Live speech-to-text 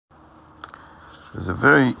There's a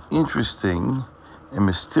very interesting and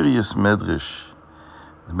mysterious medrash.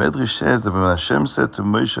 The medrash says that when Hashem said to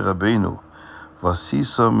Moshe Rabbeinu,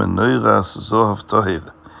 "Vasiso menoiras zohav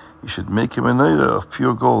toher," you should make a menorah of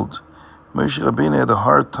pure gold. Moshe Rabbeinu had a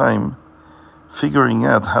hard time figuring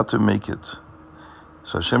out how to make it.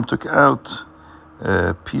 So Hashem took out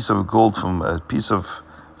a piece of gold from a piece of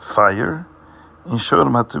fire and showed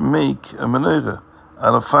him how to make a menorah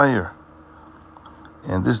out of fire.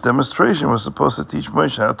 And this demonstration was supposed to teach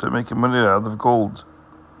Moshe how to make a menorah out of gold.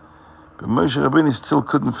 But Moshe Rabbeinu still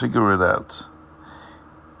couldn't figure it out.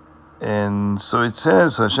 And so it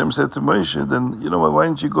says, Hashem said to Moshe, then, why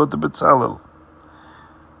don't you go to Bezalel?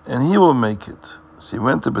 And he will make it. So he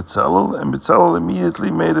went to Bezalel, and Bezalel immediately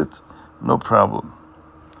made it, no problem.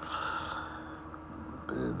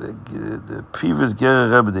 The previous Gerer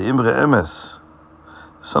Rebbe, the Imre Emes,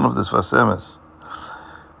 the son of the Sfas Emes,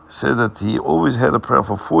 said that he always had a prayer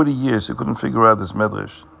for 40 years. He couldn't figure out this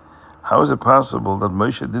medrash. How is it possible that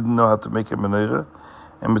Moshe didn't know how to make a menorah,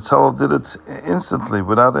 and Bezalel did it instantly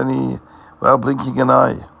without blinking an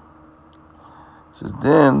eye? He says,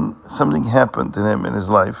 then something happened to him in his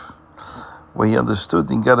life where he understood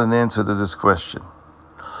and got an answer to this question.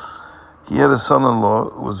 He had a son-in-law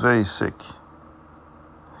who was very sick,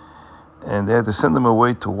 and they had to send him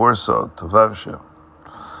away to Warsaw, to Warszawa,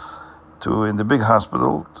 in the big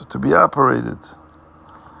hospital to be operated.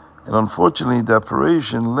 And unfortunately, the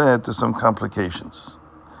operation led to some complications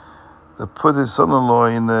that put his son-in-law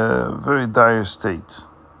in a very dire state.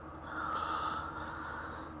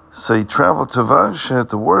 So he traveled to Warszawa,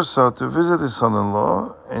 to Warsaw, to visit his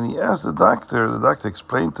son-in-law, and he asked the doctor. The doctor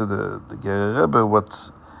explained to the Gerer Rebbe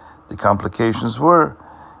what the complications were,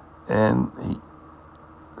 and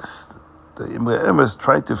the Imre Emes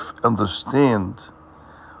tried to understand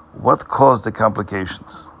what caused the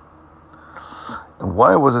complications. And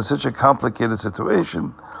why was it such a complicated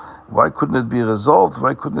situation? Why couldn't it be resolved?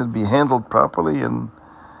 Why couldn't it be handled properly and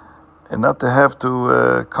not to have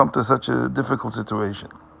to come to such a difficult situation?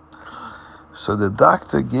 So the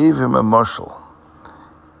doctor gave him a mashal.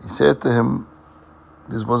 He said to him,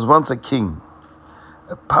 this was once a king,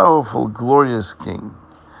 a powerful, glorious king,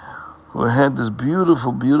 who had this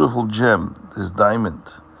beautiful, beautiful gem, this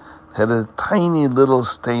diamond, had a tiny little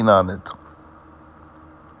stain on it.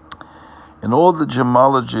 And all the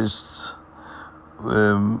gemologists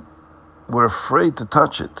were afraid to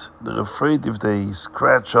touch it. They're afraid if they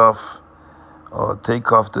scratch off or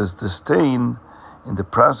take off the stain, in the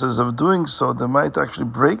process of doing so, they might actually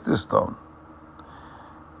break the stone.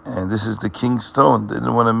 And this is the king's stone. They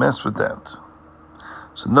didn't want to mess with that.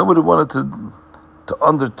 So nobody wanted to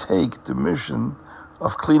undertake the mission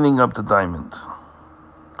of cleaning up the diamond.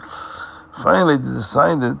 Finally, they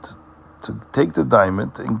decided to take the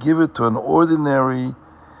diamond and give it to an ordinary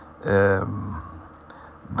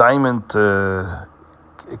diamond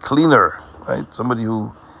cleaner, right? Somebody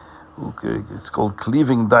who it's called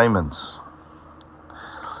cleaving diamonds.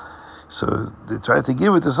 So they tried to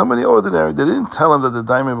give it to somebody ordinary. They didn't tell him that the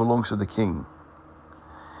diamond belongs to the king.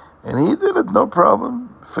 And he did it, no problem.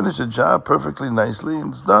 Finished the job perfectly nicely, and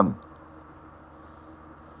it's done.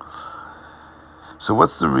 So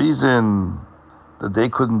what's the reason that they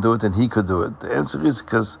couldn't do it and he could do it? The answer is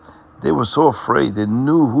because they were so afraid. They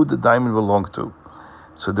knew who the diamond belonged to.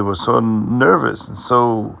 So they were so nervous and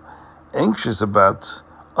so anxious about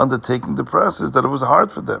undertaking the process that it was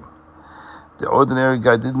hard for them. The ordinary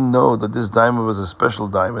guy didn't know that this diamond was a special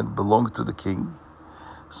diamond, belonged to the king.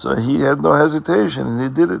 So he had no hesitation and he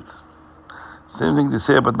did it. Same thing they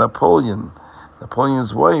say about Napoleon.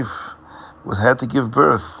 Napoleon's wife had to give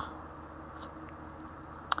birth.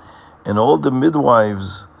 And all the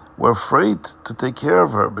midwives were afraid to take care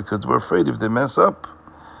of her because they were afraid if they mess up,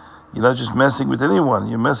 you're not just messing with anyone,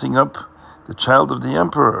 you're messing up the child of the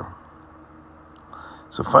emperor.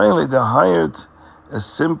 So finally they hired a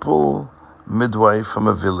simple midwife from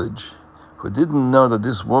a village who didn't know that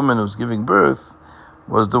this woman who was giving birth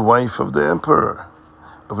was the wife of the emperor,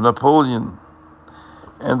 of Napoleon.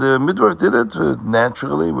 And the midwife did it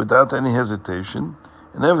naturally, without any hesitation,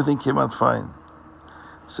 and everything came out fine.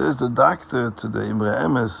 Says the doctor to the Imre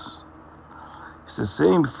Emes, it's the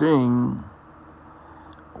same thing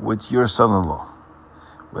with your son-in-law.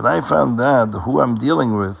 When I found out who I'm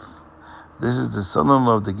dealing with, this is the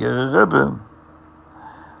son-in-law of the Gerer Rebbe,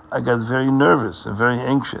 I got very nervous and very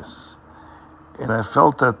anxious. And I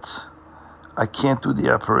felt that I can't do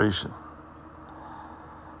the operation.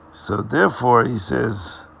 So therefore, he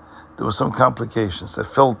says, there were some complications. I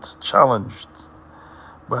felt challenged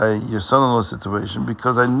by your son-in-law situation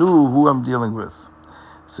because I knew who I'm dealing with.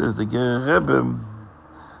 Says the Gerer Rebbe,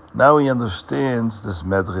 now he understands this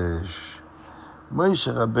medrash.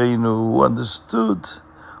 Moshe Rabbeinu, who understood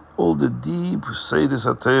all the deep Seides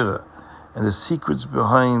HaTorah and the secrets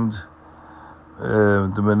behind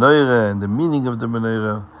the menorah and the meaning of the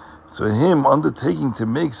menorah. So him undertaking to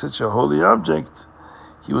make such a holy object,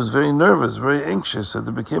 he was very nervous, very anxious, and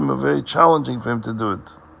it became very challenging for him to do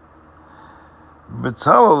it.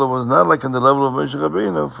 Betzalel was not like on the level of Moshe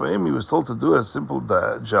Rabbeinu. For him, he was told to do a simple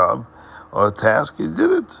job or a task. He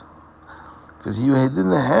did it because he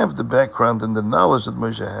didn't have the background and the knowledge that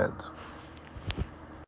Moshe had.